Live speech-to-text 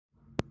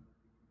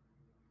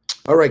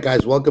All right,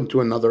 guys, welcome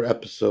to another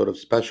episode of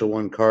Special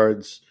One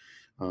Cards.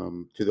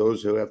 To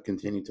those who have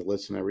continued to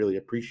listen, I really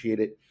appreciate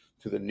it.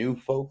 To the new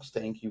folks,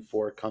 thank you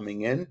for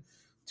coming in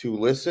to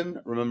listen.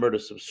 Remember to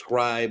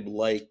subscribe,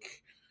 like,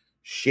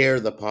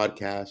 share the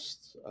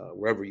podcast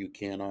wherever you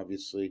can,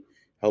 obviously.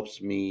 Helps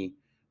me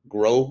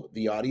grow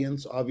the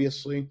audience,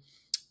 obviously.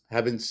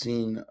 Haven't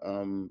seen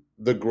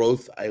the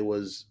growth I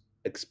was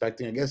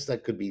expecting. I guess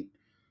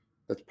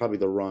that's probably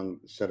the wrong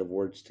set of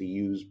words to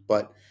use,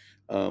 but.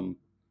 Um,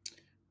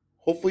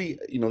 Hopefully,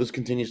 this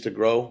continues to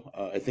grow.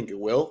 I think it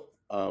will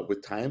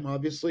with time,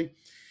 obviously.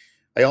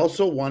 I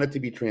also wanted to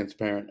be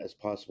transparent as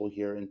possible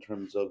here in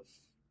terms of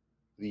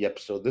the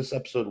episode. This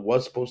episode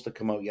was supposed to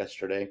come out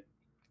yesterday.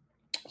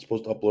 I was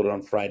supposed to upload it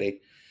on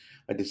Friday.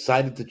 I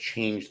decided to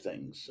change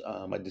things.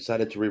 I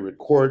decided to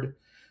re-record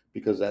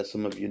because, as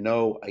some of you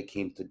know, I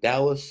came to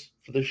Dallas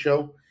for the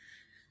show.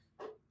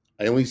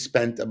 I only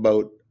spent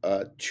about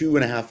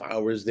 2.5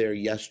 hours there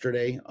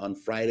yesterday on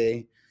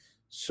Friday.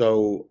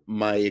 So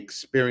my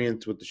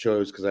experience with the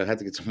show is because I had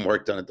to get some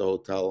work done at the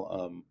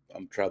hotel.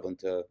 I'm traveling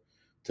to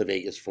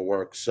Vegas for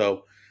work.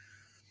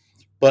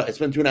 But I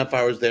spent 2.5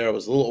 hours there. I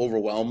was a little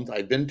overwhelmed.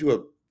 I'd been to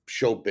a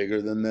show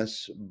bigger than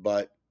this,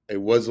 but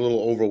it was a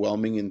little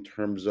overwhelming in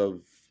terms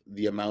of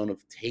the amount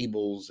of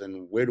tables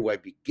and where do I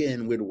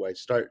begin? Where do I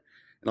start?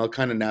 And I'll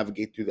kind of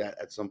navigate through that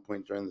at some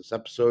point during this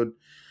episode.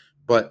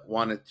 But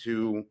wanted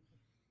to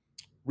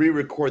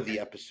re-record the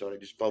episode. I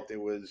just felt it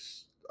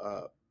was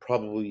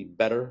probably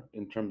better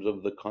in terms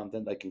of the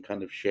content I can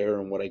kind of share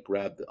and what I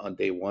grabbed on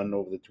day one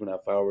over the 2.5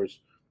 hours,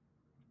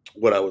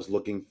 what I was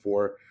looking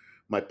for,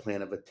 my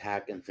plan of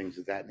attack, and things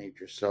of that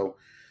nature. So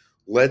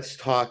let's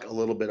talk a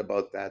little bit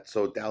about that.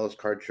 So Dallas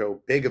Card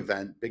Show, big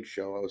event, big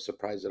show. I was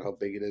surprised at how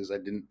big it is. I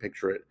didn't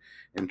picture it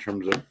in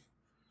terms of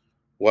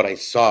what I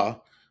saw,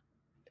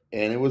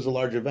 and it was a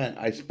large event.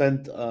 I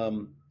spent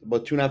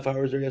about 2.5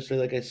 hours there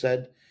yesterday, like I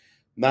said.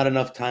 Not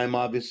enough time,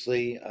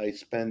 obviously. I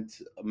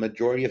spent a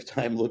majority of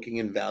time looking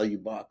in value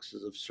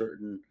boxes of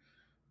certain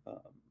um,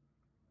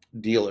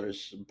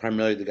 dealers,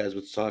 primarily the guys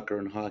with soccer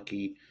and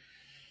hockey.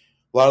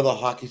 A lot of the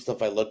hockey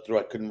stuff I looked through,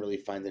 I couldn't really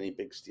find any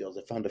big steals.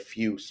 I found a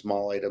few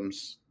small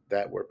items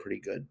that were pretty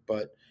good.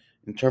 But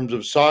in terms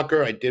of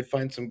soccer, I did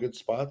find some good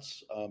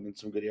spots in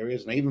some good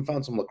areas. And I even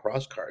found some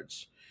lacrosse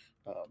cards.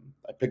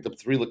 I picked up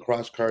 3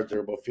 lacrosse cards. They're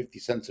about 50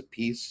 cents a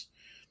piece.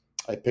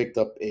 I picked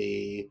up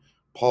a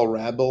Paul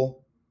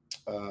Rabel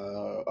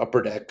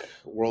Upper Deck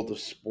World of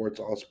Sports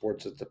All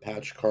Sports. It's a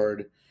patch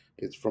card.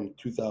 It's from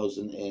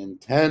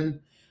 2010.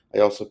 I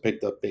also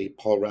picked up a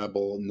Paul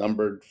Rabel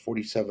numbered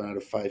 47 out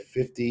of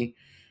 550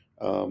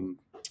 um,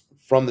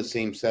 from the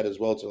same set as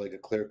well. So like a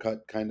clear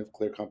cut kind of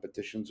clear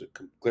competitions,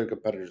 clear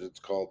competitors. It's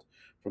called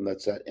from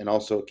that set, and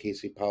also a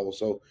Casey Powell.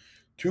 So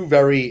two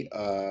very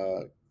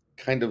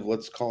kind of,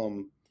 let's call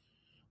them,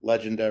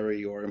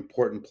 legendary or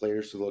important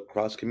players to the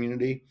lacrosse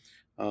community.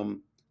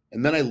 Um,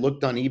 and then I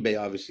looked on eBay,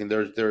 obviously,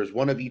 and there's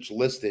one of each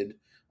listed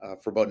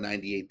for about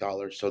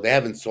 $98. So they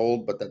haven't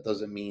sold, but that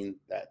doesn't mean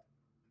that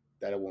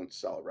it won't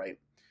sell, right?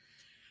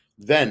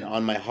 Then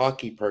on my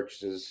hockey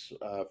purchases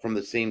from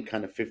the same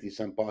kind of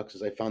 50-cent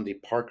boxes, I found the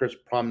Parker's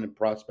Prominent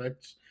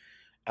Prospects,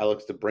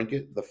 Alex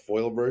DeBrincat, the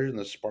foil version,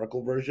 the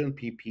sparkle version.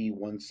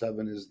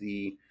 PP17 is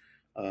the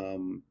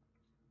um,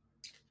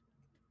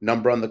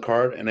 number on the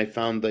card, and I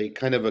found a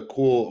kind of a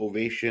cool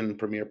Ovation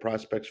Premier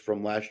Prospects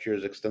from last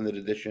year's extended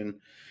edition,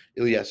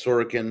 Ilya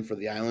Sorokin for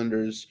the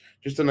Islanders.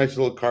 Just a nice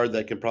little card that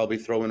I can probably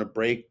throw in a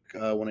break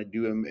when I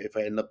do them, if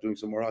I end up doing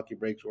some more hockey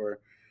breaks or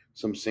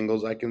some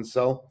singles I can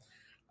sell.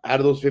 Out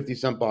of those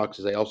 50-cent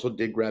boxes, I also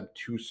did grab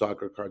 2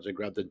 soccer cards. I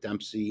grabbed a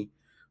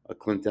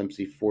Clint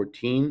Dempsey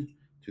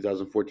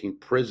 2014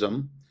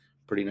 Prism,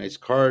 pretty nice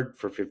card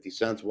for 50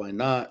 cents. Why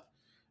not?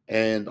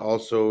 And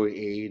also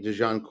a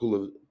Dejan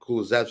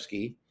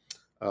Kulusevski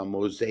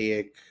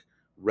Mosaic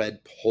Red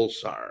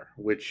Pulsar,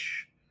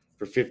 which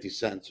for 50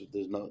 cents,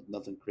 there's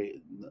nothing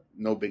crazy,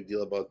 no big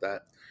deal about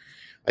that.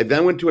 I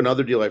then went to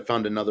another deal. I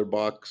found another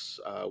box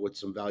with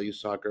some value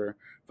soccer.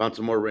 Found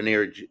some more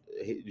Renier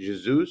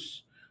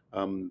Jesus,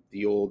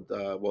 the old.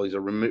 Well, he's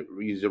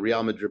a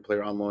Real Madrid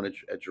player on loan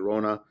at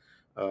Girona.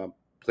 Uh,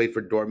 Played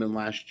for Dortmund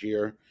last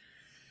year.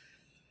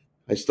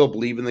 I still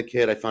believe in the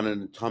kid. I found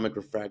an atomic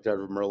refractor out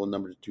of Merlin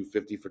number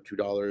 250 for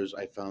 $2.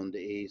 I found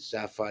a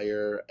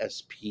Sapphire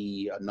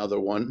SP, another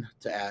one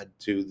to add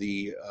to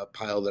the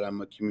pile that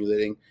I'm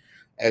accumulating.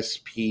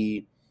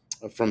 SP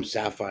from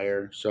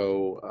Sapphire.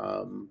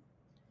 So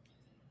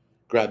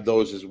grab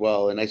those as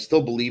well. And I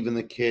still believe in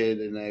the kid.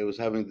 And I was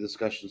having a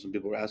discussion. Some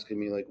people were asking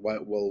me like, "Why?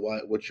 Well, why?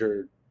 What's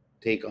your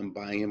take on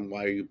buying him?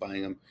 Why are you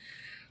buying him?"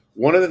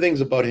 One of the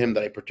things about him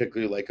that I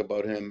particularly like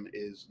about him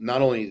is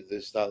not only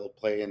the style of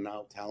play and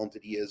how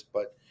talented he is,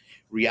 but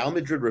Real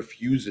Madrid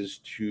refuses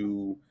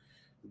to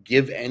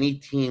give any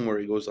team where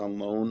he goes on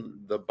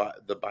loan the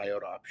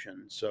buyout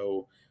option.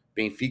 So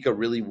Benfica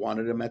really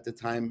wanted him at the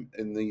time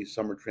in the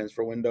summer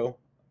transfer window,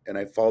 and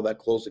I followed that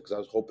closely because I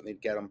was hoping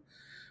they'd get him.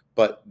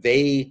 But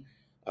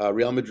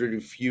Real Madrid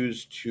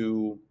refused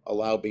to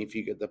allow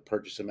Benfica to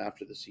purchase him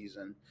after the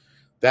season.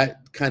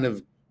 That kind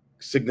of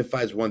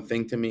signifies one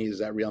thing to me, is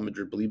that Real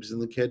Madrid believes in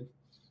the kid,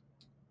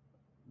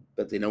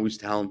 that they know he's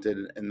talented,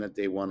 and that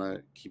they want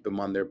to keep him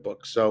on their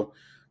books. So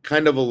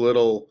kind of a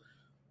little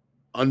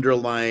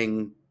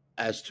underlying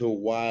as to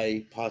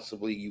why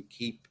possibly you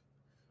keep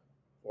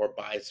or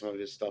buy some of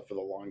his stuff for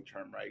the long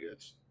term, right?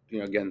 It's,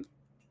 again,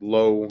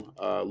 low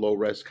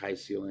risk, high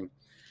ceiling.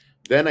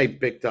 Then I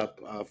picked up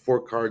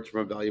 4 cards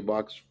from a value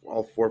box,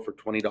 all four for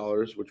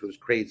 $20, which was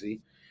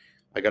crazy.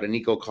 I got a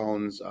Nico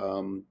Collins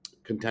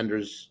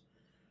Contenders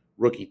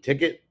rookie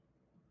ticket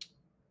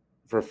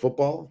for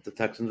football, the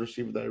Texans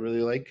receiver that I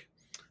really like.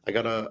 I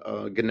got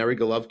a Gennady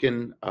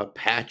Golovkin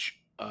patch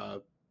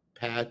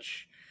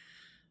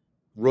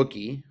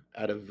rookie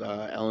out of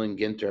Ellen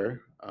Ginter,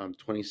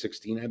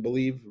 2016, I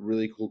believe.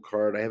 Really cool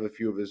card. I have a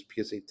few of his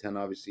PSA 10.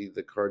 Obviously,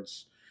 the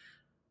cards,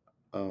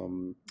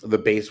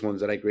 the base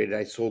ones that I graded,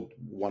 I sold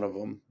one of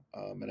them,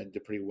 and I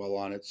did pretty well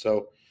on it.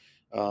 So,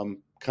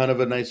 kind of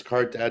a nice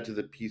card to add to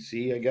the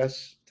PC, I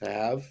guess, to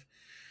have.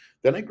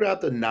 Then I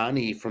grabbed the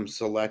Nani from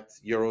Select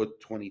Euro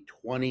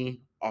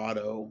 2020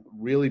 Auto.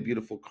 Really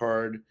beautiful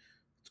card.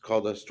 It's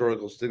called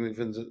Historical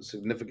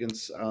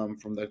Significance,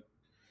 from the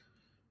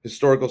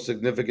Historical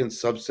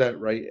Significance subset,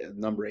 right?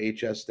 Number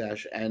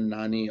HS-N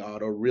Nani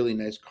Auto. Really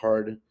nice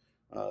card.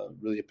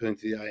 Really appealing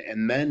to the eye.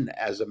 And then,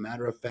 as a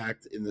matter of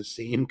fact, in the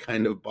same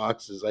kind of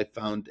boxes, I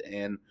found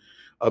an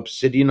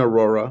Obsidian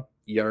Aurora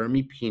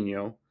Jeremy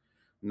Pino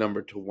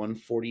number to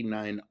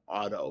 149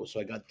 auto.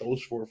 So I got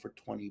those four for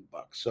 $20.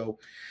 So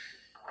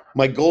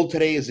my goal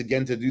today is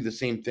again to do the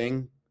same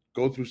thing.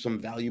 Go through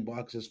some value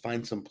boxes,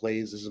 find some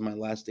plays. This is my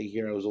last day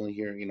here. I was only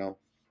here,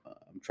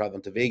 I'm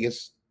traveling to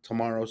Vegas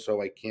tomorrow,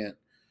 so I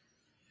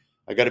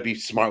got to be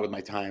smart with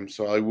my time.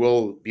 So I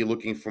will be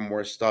looking for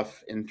more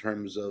stuff in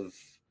terms of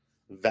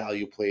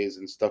value plays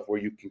and stuff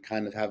where you can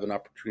kind of have an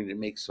opportunity to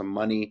make some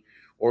money,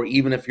 or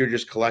even if you're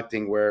just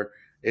collecting, where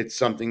it's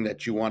something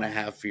that you want to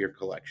have for your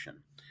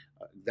collection.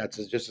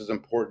 That's just as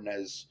important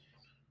as,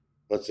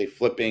 let's say,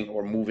 flipping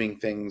or moving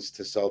things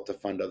to sell to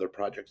fund other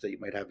projects that you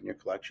might have in your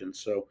collection.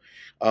 So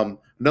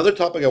another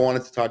topic I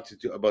wanted to talk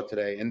to about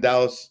today, and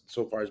Dallas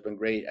so far has been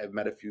great. I've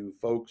met a few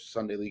folks,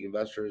 Sunday League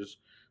investors,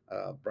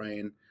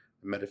 Brian.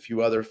 I met a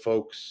few other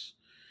folks.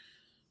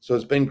 So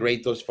it's been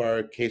great thus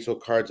far. Queso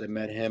Cards, I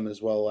met him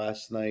as well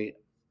last night.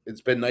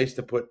 It's been nice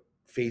to put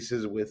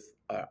faces with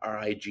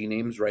our IG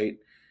names, right?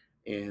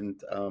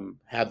 And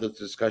have those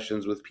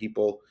discussions with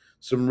people.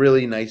 Some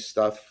really nice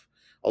stuff.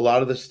 A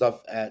lot of the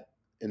stuff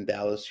in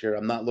Dallas here,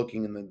 I'm not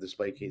looking in the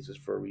display cases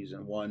for a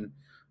reason. One,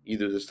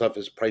 either the stuff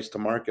is priced to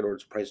market or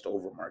it's priced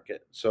over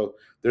market. So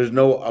there's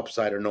no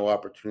upside or no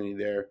opportunity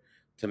there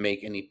to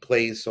make any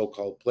plays,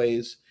 so-called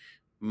plays.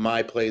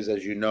 My plays,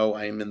 as you know,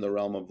 I am in the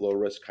realm of low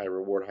risk, high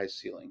reward, high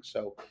ceiling.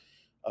 So,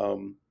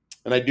 and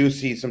I do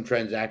see some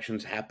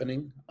transactions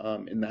happening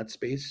in that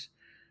space,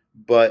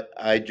 but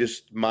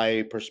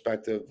my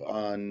perspective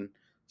on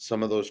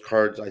some of those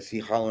cards, I see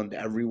Holland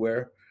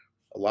everywhere.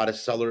 A lot of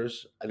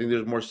sellers. I think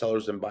there's more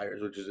sellers than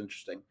buyers, which is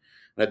interesting.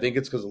 And I think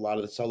it's because a lot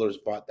of the sellers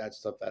bought that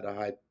stuff at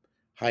a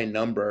high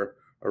number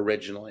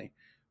originally,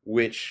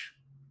 which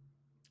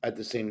at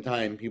the same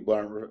time people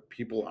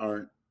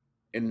aren't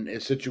in a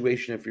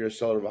situation. If you're a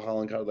seller of a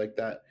Holland card like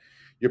that,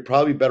 you're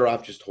probably better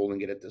off just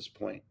holding it at this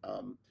point.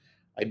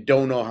 I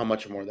don't know how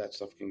much more that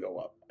stuff can go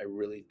up. I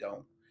really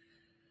don't.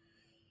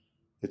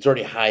 It's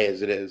already high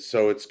as it is.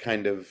 So it's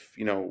kind of,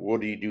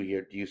 what do you do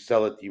here? Do you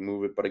sell it? Do you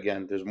move it? But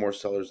again, there's more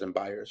sellers than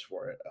buyers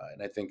for it.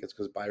 And I think it's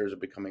because buyers are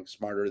becoming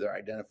smarter. They're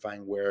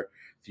identifying where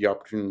the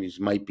opportunities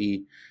might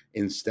be,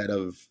 instead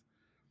of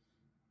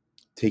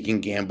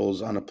taking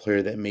gambles on a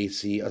player that may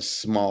see a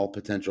small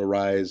potential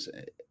rise,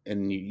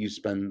 and you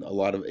spend a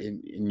lot of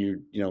in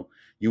your,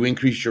 you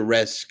increase your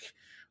risk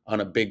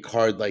on a big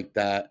card like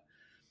that,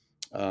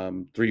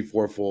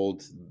 3-4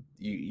 fold.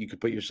 You could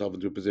put yourself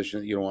into a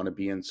position that you don't want to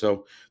be in.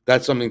 So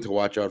that's something to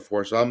watch out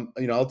for. So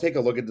I'll take a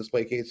look at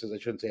display cases. I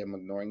shouldn't say I'm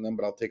ignoring them,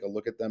 but I'll take a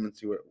look at them and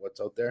see what's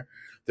out there.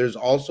 There's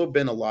also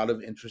been a lot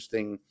of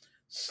interesting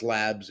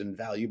slabs and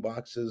value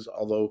boxes,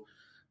 although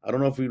I don't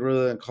know if we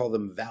really call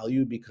them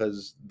value,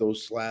 because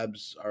those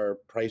slabs are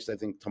priced, I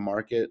think, to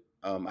market.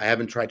 I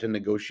haven't tried to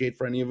negotiate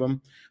for any of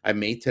them. I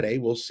may today.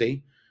 We'll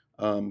see.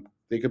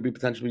 They could be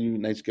potentially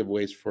nice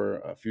giveaways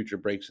for future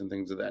breaks and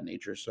things of that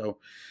nature. So,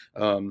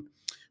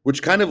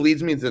 which kind of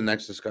leads me to the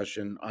next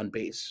discussion on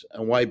base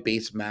and why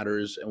base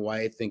matters, and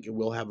why I think it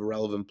will have a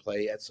relevant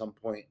play at some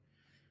point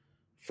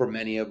for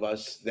many of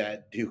us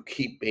that do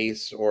keep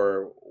base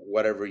or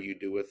whatever you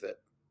do with it.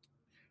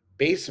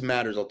 Base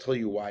matters. I'll tell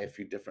you why. A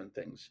few different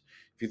things.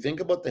 If you think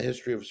about the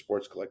history of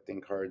sports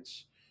collecting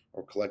cards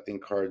or collecting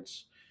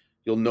cards,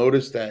 you'll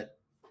notice that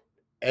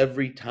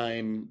every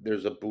time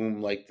there's a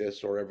boom like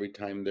this, or every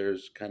time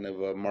there's kind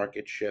of a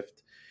market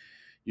shift,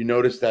 you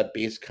notice that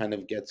base kind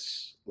of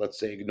gets, let's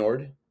say,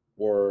 ignored,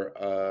 or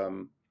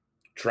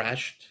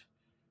trashed,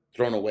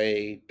 thrown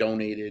away,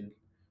 donated,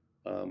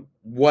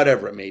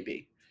 whatever it may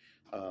be.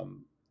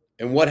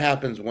 And what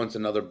happens once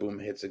another boom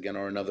hits again,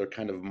 or another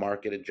kind of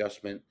market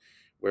adjustment,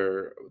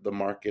 where the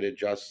market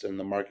adjusts and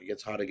the market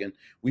gets hot again,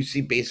 we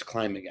see base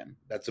climb again.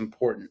 That's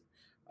important.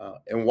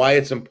 And why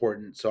it's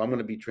important. So I'm going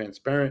to be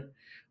transparent.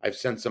 I've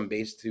sent some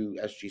base to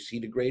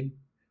SGC to grade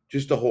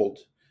just to hold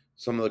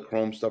some of the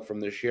Chrome stuff from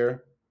this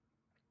year.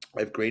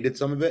 I've graded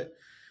some of it.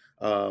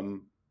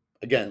 Um,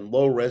 Again,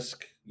 low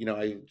risk.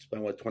 I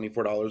spent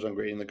 $24 on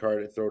grading the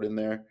card. I throw it in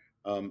there.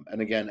 And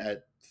again,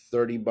 at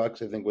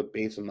 $30, I think with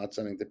base, I'm not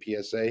sending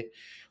to PSA.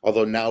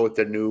 Although now with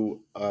the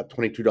new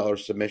 $22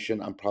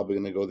 submission, I'm probably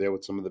going to go there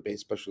with some of the base,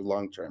 especially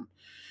long term.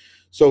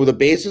 So the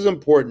base is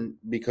important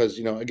because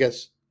I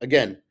guess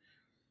again,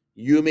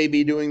 you may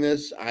be doing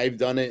this. I've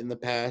done it in the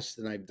past,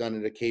 and I've done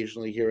it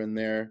occasionally here and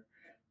there.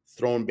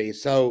 Thrown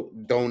base out,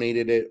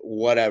 donated it,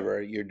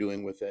 whatever you're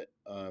doing with it.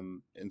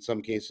 In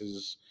some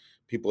cases,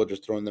 people are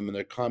just throwing them in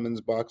their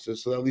commons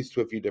boxes. So that leads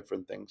to a few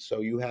different things.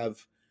 So you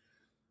have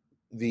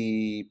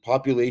the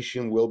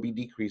population will be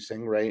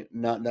decreasing, right?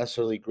 Not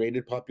necessarily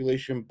graded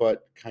population,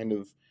 but kind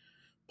of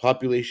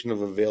population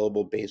of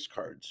available base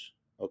cards.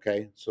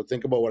 Okay. So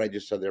think about what I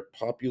just said there,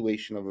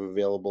 population of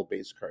available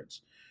base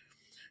cards.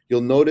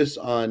 You'll notice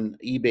on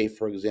eBay,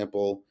 for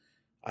example,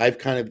 I've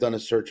kind of done a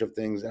search of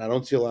things and I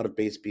don't see a lot of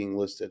base being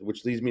listed,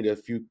 which leads me to a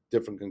few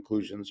different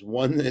conclusions.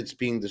 One, that it's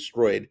being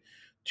destroyed.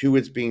 Two,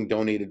 it's being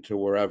donated to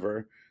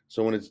wherever.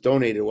 So when it's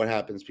donated, what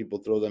happens? People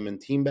throw them in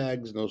team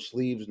bags, no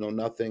sleeves, no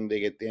nothing.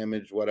 They get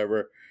damaged,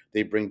 whatever.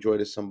 They bring joy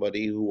to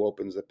somebody who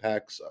opens the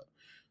packs,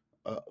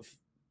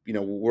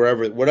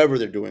 wherever, whatever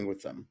they're doing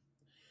with them.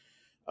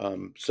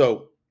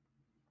 So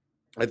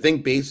I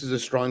think base is a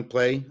strong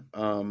play.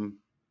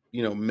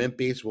 Mint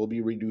base will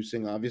be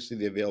reducing, obviously,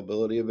 the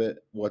availability of it,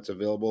 what's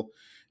available.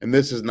 And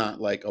this is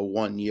not like a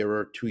 1 year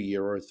or 2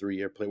 year or 3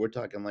 year play. We're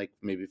talking like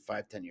maybe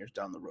 5-10 years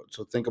down the road.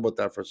 So think about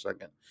that for a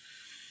second.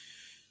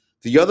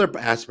 The other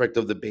aspect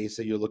of the base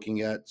that you're looking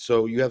at,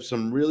 so you have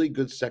some really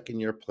good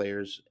second-year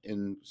players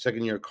in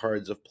second-year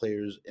cards of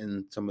players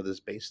in some of this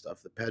base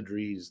stuff. The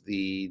Pedris,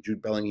 the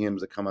Jude Bellinghams,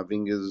 the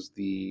Camavingas,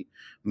 the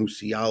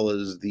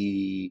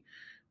Musialas,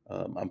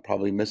 I'm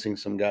probably missing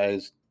some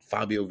guys.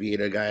 Fabio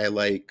Vieira, guy I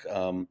like,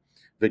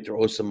 Victor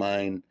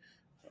Osimhen.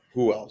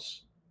 Who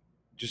else?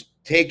 Just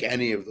take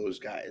any of those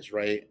guys,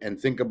 right? And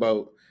think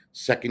about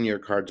second-year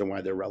cards and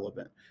why they're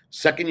relevant.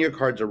 Second-year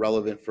cards are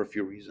relevant for a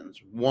few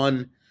reasons.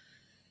 One,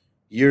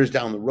 years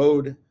down the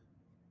road,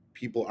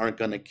 people aren't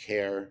going to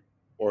care,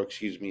 or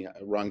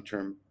wrong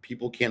term.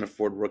 People can't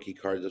afford rookie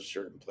cards of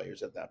certain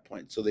players at that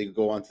point. So they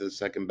go on to the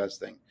second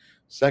best thing.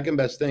 Second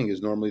best thing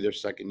is normally their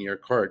second-year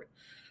card.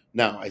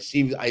 Now, I've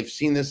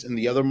seen this in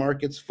the other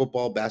markets,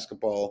 football,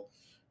 basketball,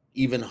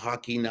 even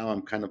hockey. Now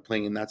I'm kind of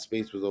playing in that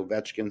space with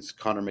Ovechkin's,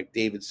 Connor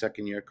McDavid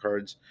second-year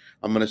cards.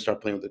 I'm going to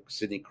start playing with the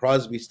Sidney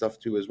Crosby stuff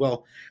too as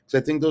well,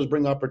 because I think those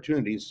bring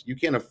opportunities. You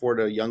can't afford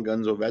a Young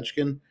Guns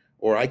Ovechkin,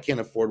 or I can't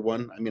afford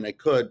one. I mean, I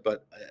could,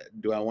 but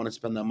do I want to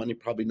spend that money?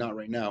 Probably not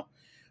right now.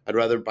 I'd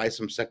rather buy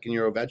some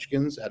second-year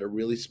Ovechkins at a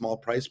really small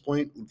price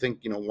point.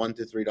 Think, $1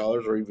 to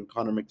 $3, or even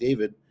Connor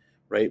McDavid,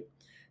 right?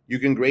 You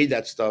can grade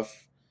that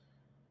stuff.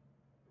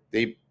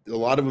 A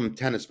lot of them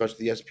 10,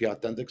 especially the SP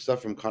Authentic stuff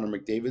from Connor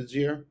McDavid's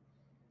year,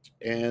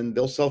 and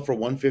they'll sell for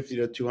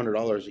 $150 to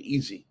 $200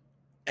 easy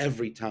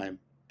every time.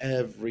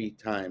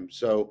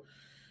 So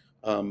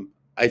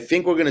I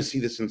think we're going to see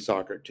this in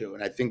soccer too,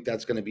 and I think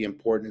that's going to be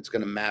important. It's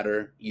going to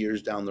matter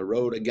years down the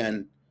road.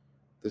 Again,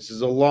 this is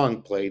a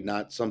long play,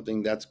 not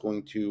something that's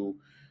going to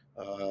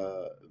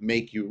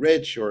make you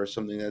rich or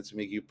something that's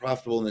make you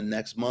profitable in the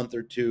next month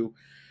or two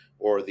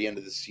or the end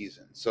of the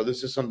season. So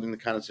this is something to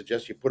kind of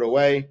suggest you put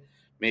away.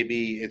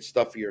 Maybe it's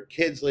stuff for your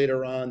kids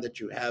later on that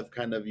you have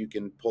you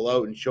can pull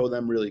out and show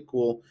them. Really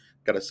cool.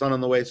 Got a son on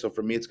the way. So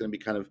for me, it's going to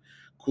be kind of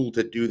cool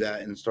to do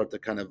that and start to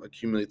kind of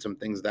accumulate some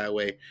things that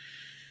way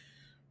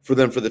for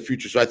them for the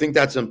future. So I think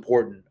that's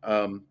important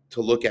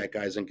to look at,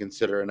 guys, and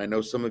consider. And I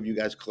know some of you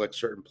guys collect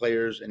certain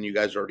players and you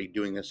guys are already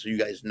doing this. So you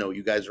guys know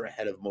you guys are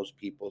ahead of most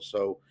people.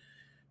 So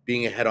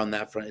being ahead on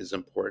that front is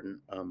important.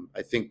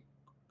 I think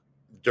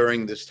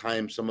during this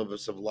time, some of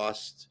us have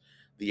lost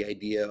the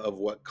idea of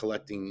what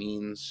collecting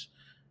means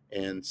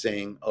and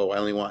saying, oh, I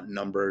only want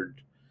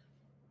numbered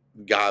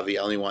Gavi,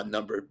 I only want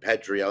numbered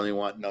Pedri, I only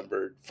want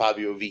numbered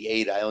Fabio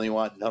Vieira, I only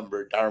want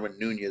numbered Darwin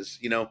Nunez.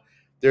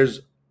 There's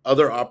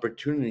other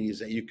opportunities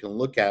that you can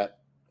look at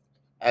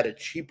a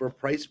cheaper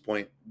price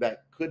point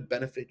that could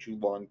benefit you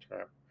long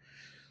term.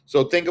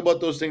 So think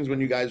about those things when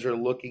you guys are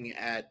looking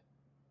at,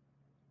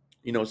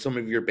 some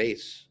of your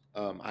base.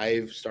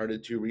 I've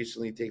started to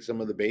recently take some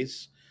of the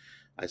base.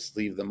 I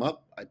sleeve them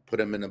up, I put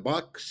them in a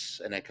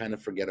box, and I kind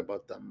of forget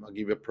about them. I'll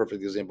give you a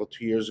perfect example.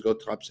 2 years ago,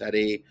 Topps had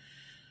a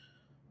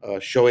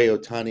Shohei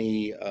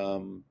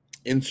Ohtani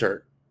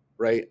insert,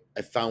 right?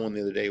 I found one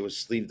the other day. It was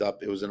sleeved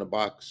up. It was in a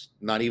box,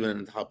 not even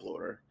in a top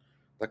loader.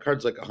 That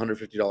card's like a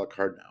 $150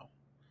 card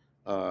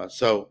now.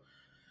 So,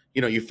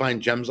 you find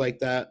gems like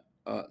that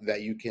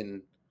that you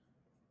can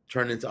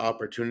turn into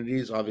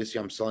opportunities. Obviously,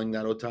 I'm selling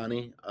that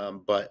Ohtani,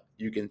 but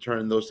you can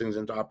turn those things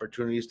into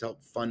opportunities to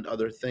help fund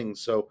other things.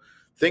 So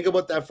think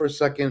about that for a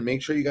second.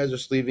 Make sure you guys are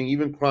sleeving.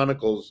 Even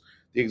Chronicles,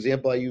 the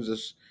example I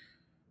use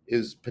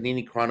is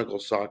Panini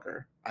Chronicles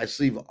Soccer. I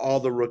sleeve all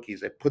the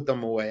rookies. I put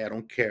them away. I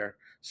don't care.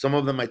 Some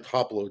of them I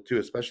top load too,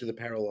 especially the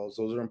parallels.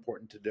 Those are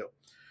important to do.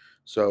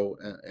 So,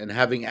 and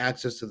having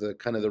access to the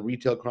kind of the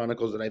retail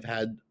chronicles that I've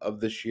had of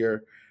this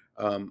year,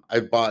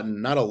 I've bought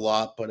not a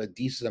lot, but a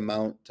decent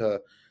amount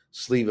to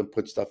sleeve and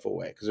put stuff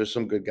away because there's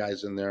some good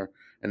guys in there.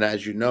 And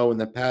as you know, in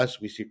the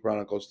past, we see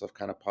chronicle stuff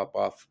kind of pop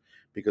off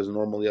because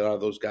normally a lot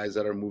of those guys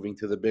that are moving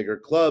to the bigger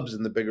clubs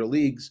and the bigger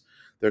leagues,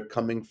 they're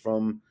coming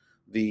from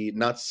the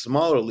not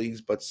smaller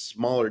leagues, but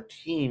smaller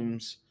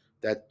teams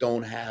that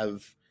don't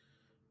have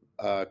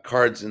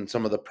cards in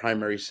some of the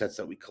primary sets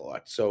that we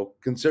collect. So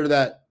consider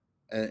that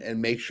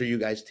and make sure you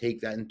guys take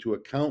that into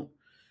account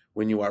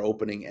when you are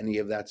opening any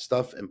of that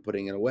stuff and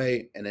putting it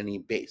away in any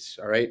base.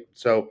 All right.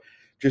 So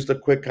just a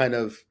quick kind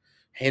of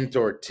hint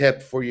or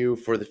tip for you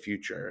for the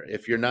future.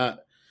 If you're not,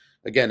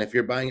 again, if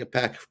you're buying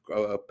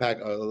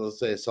let's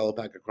say a cello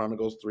pack of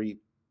Chronicles, three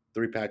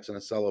packs in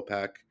a cello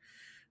pack,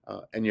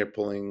 and you're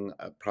pulling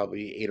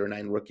probably 8 or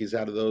 9 rookies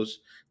out of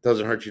those, it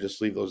doesn't hurt you to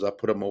sleeve those up,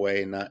 put them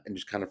away, and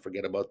just kind of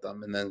forget about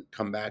them, and then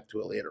come back to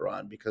it later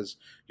on because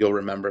you'll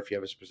remember if you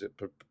have a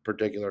specific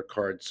particular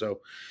card.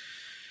 So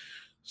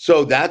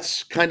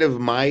that's kind of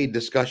my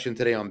discussion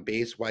today on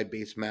base, why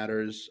base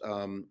matters.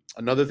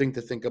 Another thing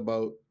to think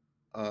about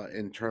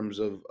in terms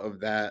of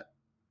that,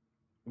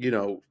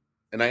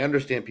 and I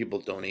understand people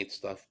donate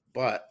stuff,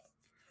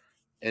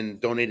 and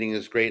donating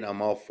is great.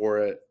 I'm all for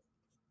it.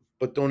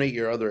 But donate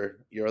your other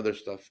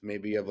stuff.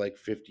 Maybe you have like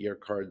 50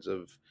 cards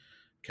of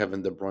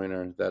Kevin De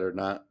Bruyne that are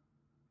not,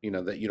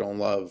 that you don't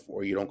love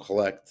or you don't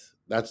collect.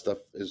 That stuff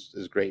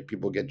is great.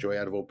 People get joy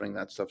out of opening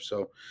that stuff.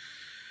 So,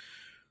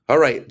 all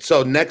right.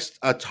 So next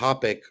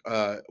topic,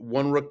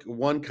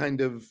 one kind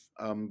of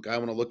guy I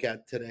want to look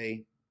at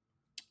today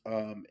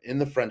in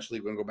the French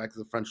league. We're gonna go back to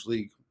the French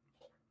league.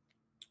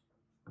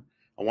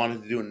 I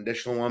wanted to do an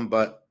additional one,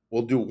 but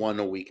we'll do one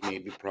a week,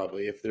 maybe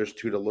probably. If there's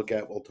 2 to look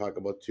at, we'll talk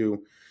about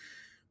 2.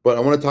 But I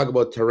want to talk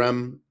about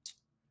Terem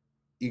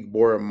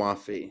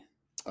Igbouramafi.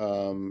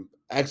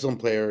 Excellent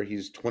player.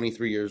 He's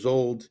 23 years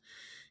old.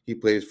 He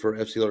plays for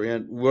FC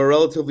Lorient. We're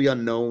relatively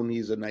unknown.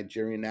 He's a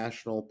Nigerian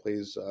national.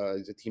 He's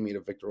a teammate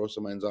of Victor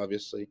Osimhen's,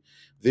 obviously.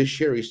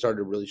 This year, he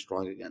started really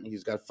strong again.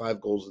 He's got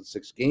 5 goals in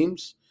 6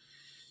 games.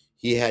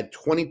 He had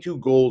 22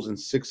 goals and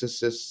 6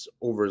 assists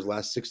over his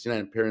last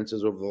 69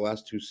 appearances over the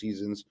last 2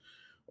 seasons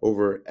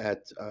over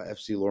at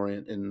FC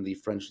Lorient in the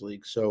French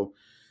league. So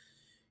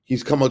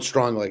he's come out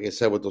strong, like I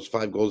said, with those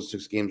 5 goals in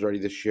 6 games already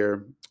this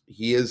year.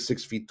 He is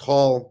 6 feet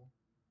tall,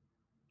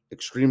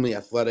 extremely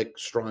athletic,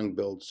 strong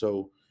build.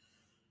 So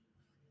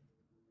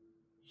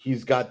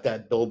he's got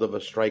that build of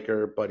a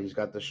striker, but he's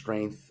got the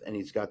strength and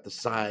he's got the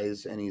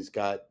size and he's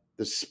got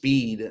the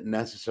speed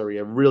necessary.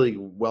 A really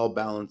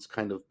well-balanced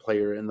kind of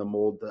player in the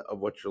mold of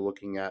what you're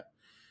looking at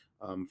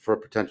for a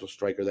potential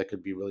striker that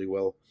could be really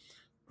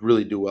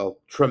do well.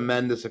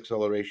 Tremendous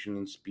acceleration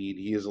and speed.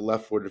 He is a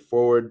left-footed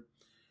forward.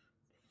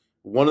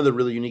 One of the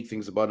really unique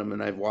things about him,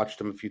 and I've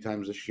watched him a few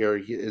times this year,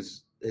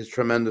 is his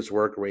tremendous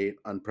work rate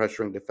on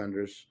pressuring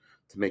defenders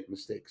to make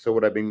mistakes. So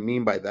what I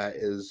mean by that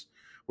is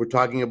we're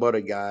talking about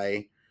a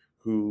guy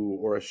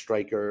or a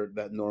striker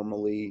that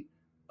normally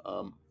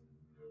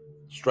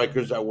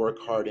strikers that work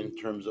hard in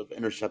terms of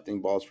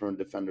intercepting balls from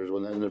defenders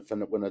when a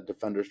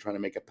defender is trying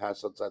to make a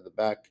pass outside the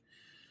back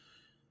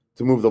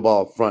to move the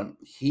ball up front.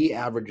 He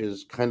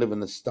averages kind of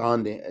a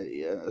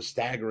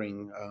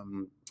staggering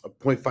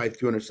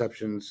 0.52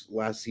 interceptions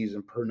last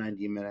season per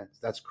 90 minutes.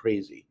 That's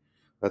crazy.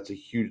 That's a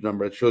huge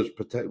number. It shows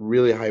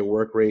really high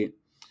work rate.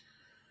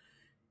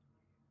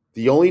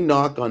 The only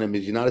knock on him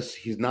is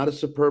he's not a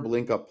superb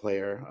link-up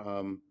player,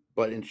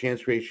 but in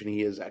chance creation,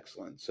 he is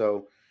excellent.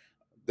 So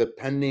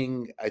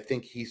I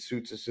think he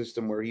suits a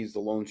system where he's the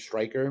lone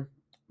striker,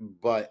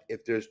 but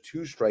if there's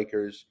 2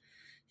 strikers,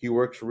 he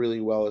works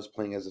really well as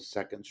playing as a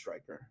second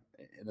striker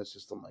in a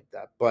system like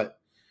that. But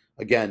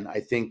again, I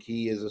think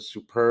he is a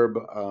superb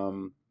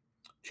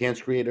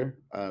chance creator.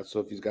 So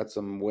if he's got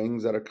some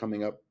wings that are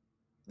coming up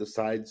the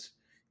sides,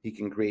 he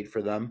can create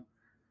for them,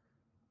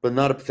 but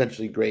not a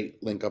potentially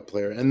great link-up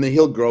player. And then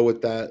he'll grow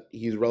with that.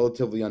 He's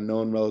relatively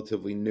unknown,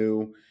 relatively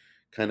new,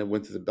 kind of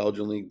went to the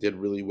Belgian league, did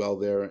really well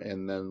there,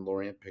 and then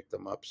Lorient picked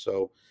him up.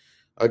 So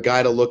a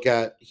guy to look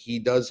at. He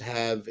does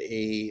have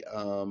a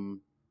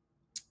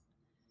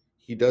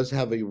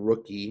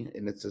rookie,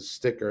 and it's a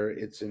sticker.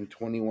 It's in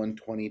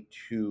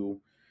 21-22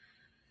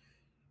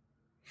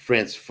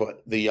 France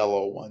Foot, the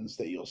yellow ones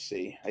that you'll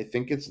see. I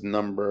think it's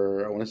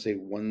number, I want to say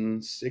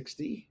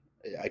 160.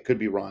 I could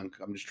be wrong.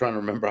 I'm just trying to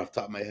remember off the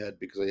top of my head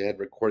because I had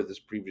recorded this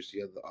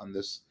previously on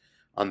this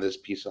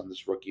piece on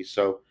this rookie.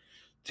 So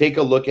take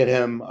a look at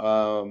him.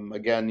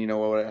 Again, you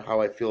know how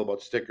I feel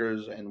about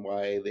stickers and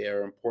why they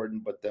are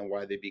important, but then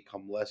why they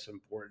become less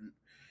important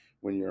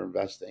when you're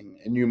investing.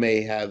 And you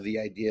may have the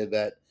idea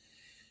that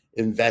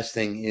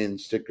investing in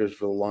stickers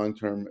for the long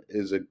term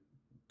is a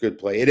good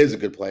play. It is a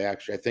good play,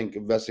 actually. I think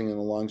investing in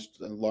the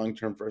long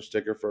term for a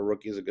sticker for a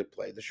rookie is a good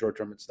play. The short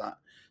term, it's not,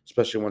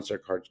 especially once their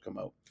cards come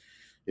out.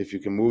 If you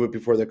can move it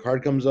before the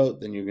card comes out,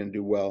 then you're going to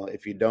do well.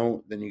 If you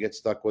don't, then you get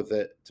stuck with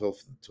it till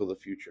the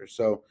future.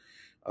 So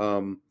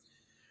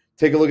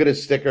take a look at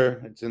his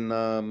sticker. It's in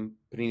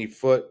Panini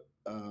Foot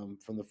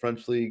from the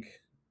French League.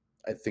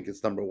 I think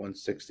it's number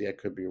 160. I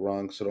could be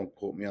wrong, so don't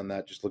quote me on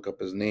that. Just look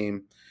up his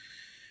name,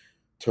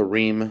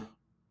 Tareem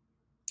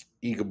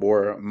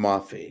Igabor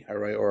Mafi, all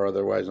right, or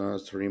otherwise known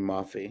as Tareem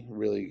Mafi.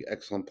 Really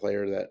excellent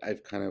player that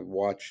I've kind of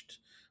watched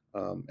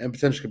and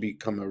potentially could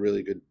become a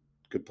really good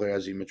player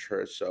as he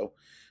matures. So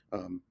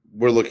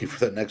we're looking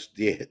for the next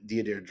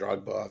Didier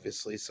Drogba,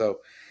 obviously.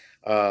 So,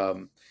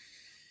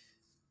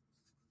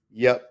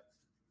 yep.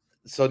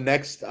 So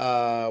next,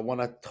 I want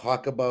to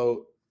talk about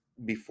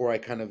before I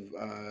kind of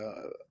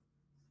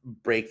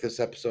break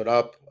this episode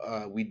up.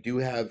 We do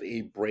have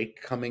a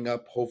break coming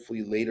up,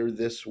 hopefully later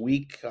this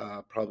week,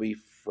 probably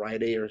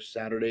Friday or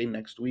Saturday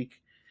next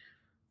week,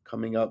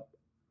 coming up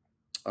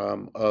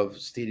of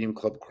Stadium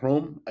Club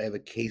Chrome. I have a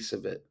case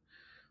of it.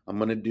 I'm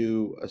going to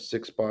do a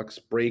 $6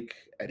 break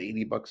at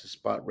 $80 a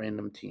spot,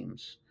 random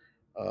teams.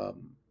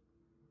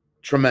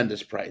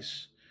 Tremendous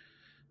price.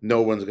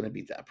 No one's going to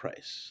beat that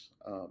price.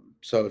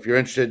 So if you're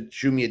interested,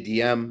 shoot me a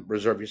DM,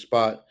 reserve your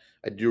spot.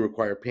 I do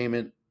require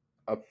payment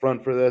up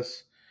front for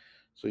this,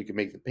 so you can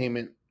make the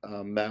payment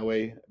that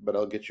way, but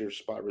I'll get your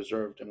spot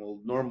reserved.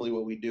 And normally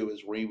what we do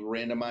is we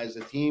randomize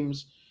the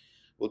teams.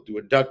 We'll do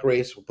a duck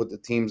race. We'll put the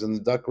teams in the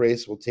duck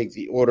race. We'll take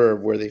the order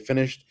of where they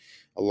finished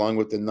along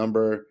with the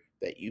number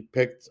that you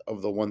picked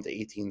of the 1 to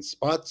 18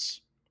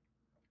 spots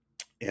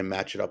and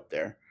match it up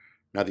there.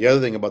 Now, the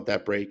other thing about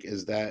that break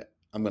is that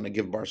I'm going to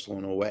give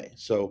Barcelona away.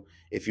 So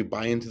if you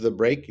buy into the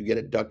break, you get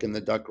a duck in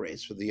the duck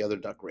race for the other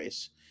duck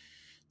race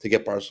to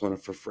get Barcelona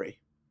for free.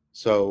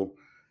 So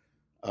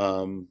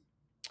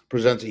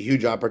presents a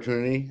huge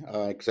opportunity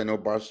because I know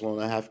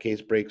Barcelona half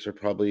case breaks are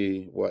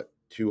probably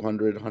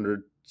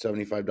 $200,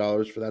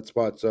 $175 for that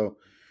spot. So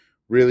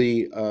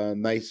really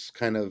nice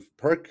kind of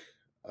perk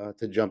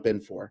to jump in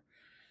for.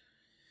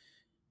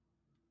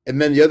 And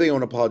then the other thing I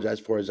want to apologize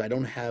for is I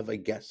don't have a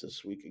guest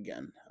this week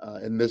again.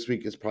 And this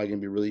week is probably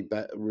going to be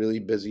really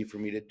busy for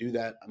me to do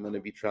that. I'm going to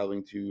be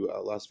traveling to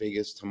Las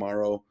Vegas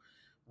tomorrow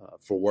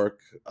for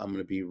work. I'm going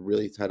to be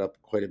really tied up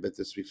quite a bit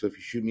this week. So if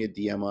you shoot me a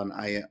DM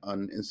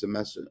on instant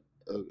message,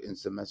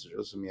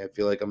 listen to me. I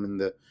feel like I'm in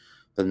the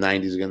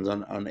 90s again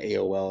on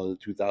AOL in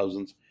the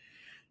 2000s.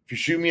 If you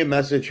shoot me a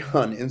message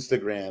on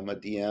Instagram, a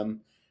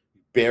DM,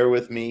 bear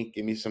with me.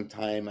 Give me some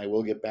time. I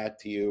will get back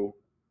to you.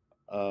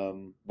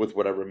 With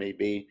whatever it may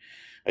be.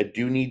 I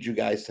do need you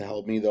guys to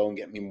help me though and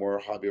get me more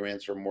hobby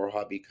rants or more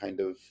hobby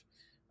kind of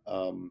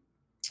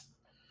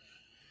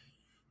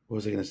what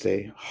was I going to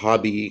say?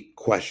 Hobby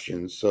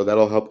questions. So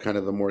that'll help kind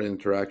of the more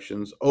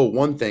interactions. Oh,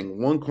 one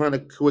kind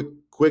of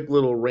quick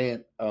little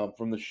rant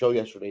from the show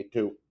yesterday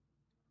too.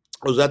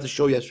 I was at the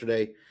show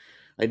yesterday.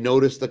 I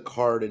noticed the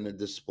card in a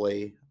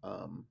display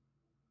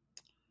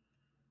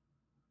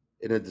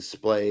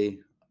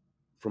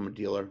from a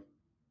dealer.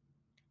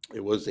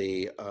 It was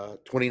a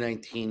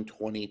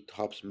 2019-20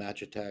 Topps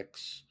Match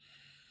Attacks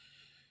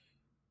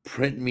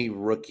Print Me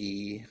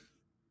Rookie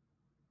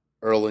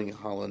Erling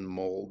Haaland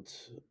mold.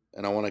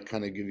 And I want to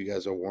kind of give you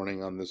guys a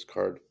warning on this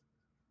card.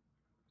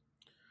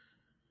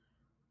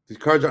 These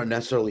cards aren't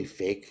necessarily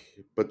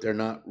fake, but they're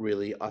not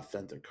really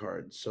authentic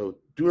cards. So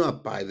do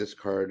not buy this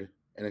card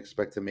and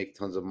expect to make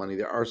tons of money.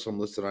 There are some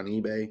listed on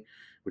eBay,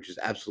 which is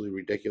absolutely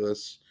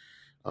ridiculous.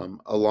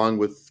 Along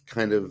with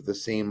kind of the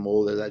same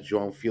mold as that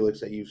João Felix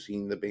that you've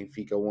seen, the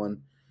Benfica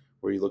one,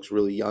 where he looks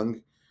really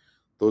young.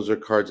 Those are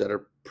cards that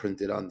are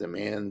printed on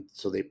demand,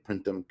 so they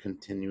print them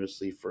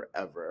continuously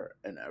forever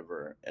and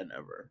ever and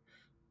ever.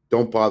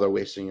 Don't bother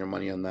wasting your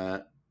money on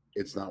that.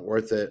 It's not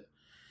worth it.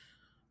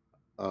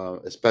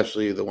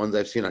 Especially the ones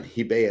I've seen on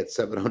eBay at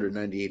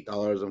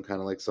 $798. I'm kind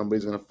of like,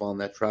 somebody's going to fall in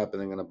that trap and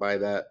they're going to buy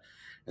that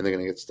and they're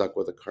going to get stuck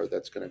with a card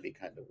that's going to be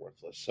kind of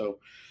worthless. So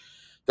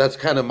that's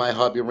kind of my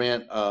hobby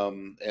rant.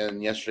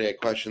 And yesterday I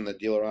questioned the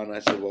dealer on it. I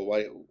said, well,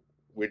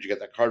 where'd you get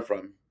that card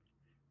from?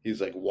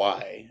 He's like,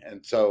 why?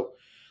 And so,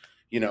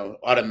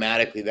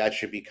 automatically that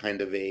should be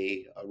kind of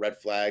a red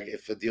flag.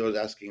 If the dealer's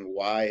asking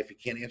why, if you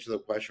can't answer the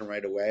question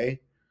right away,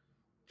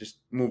 just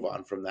move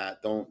on from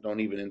that. Don't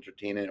even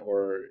entertain it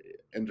or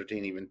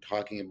entertain even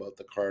talking about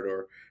the card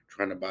or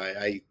trying to buy.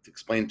 I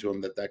explained to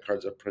him that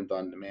card's a print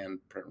on demand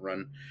print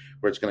run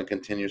where it's going to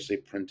continuously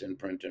print and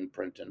print and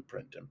print and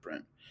print and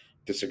print.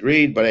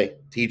 Disagreed, but hey,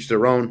 to each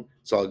their own.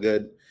 It's all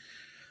good.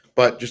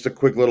 But just a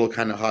quick little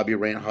kind of hobby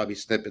rant, hobby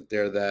snippet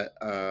there that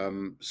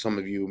some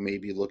of you may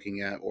be looking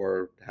at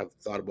or have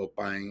thought about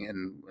buying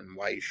and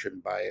why you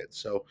shouldn't buy it.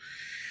 So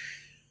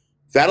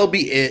that'll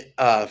be it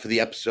for the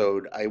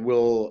episode. I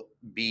will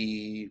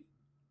be.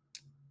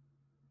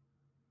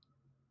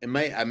 I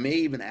may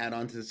even add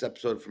on to this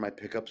episode for my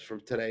pickups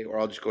from today, or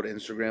I'll just go to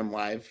Instagram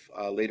Live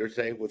later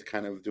today with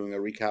kind of doing a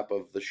recap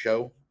of the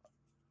show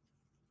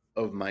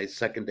of my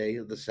second day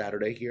of the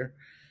Saturday here.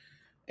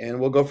 And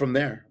we'll go from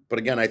there. But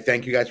again, I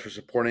thank you guys for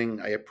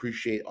supporting. I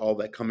appreciate all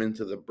that come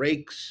into the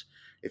breaks.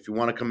 If you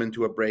want to come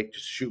into a break,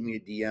 just shoot me a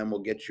DM. We'll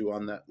get you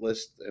on that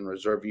list and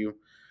reserve you.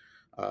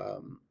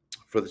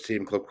 for the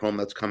Stadium Club Chrome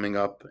that's coming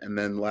up. And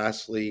then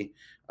lastly,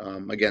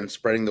 again,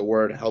 spreading the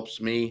word helps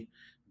me.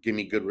 Give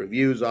me good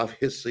reviews,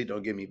 obviously.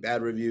 Don't give me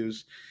bad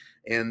reviews.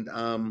 And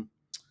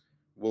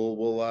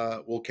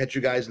we'll catch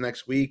you guys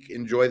next week.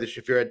 Enjoy this.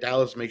 If you're at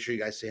Dallas, make sure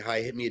you guys say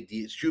hi.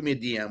 Shoot me a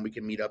DM. We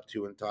can meet up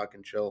too and talk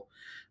and chill.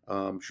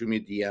 Shoot me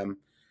a DM.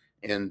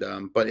 And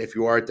but if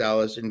you are at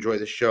Dallas, enjoy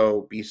the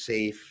show. Be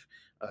safe.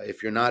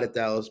 If you're not at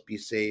Dallas, be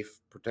safe.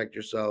 Protect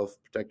yourself.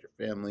 Protect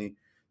your family.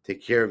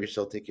 Take care of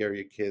yourself. Take care of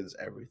your kids.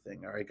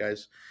 Everything. All right,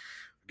 guys.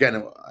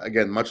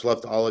 Again, much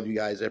love to all of you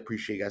guys. I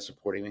appreciate you guys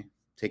supporting me.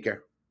 Take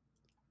care.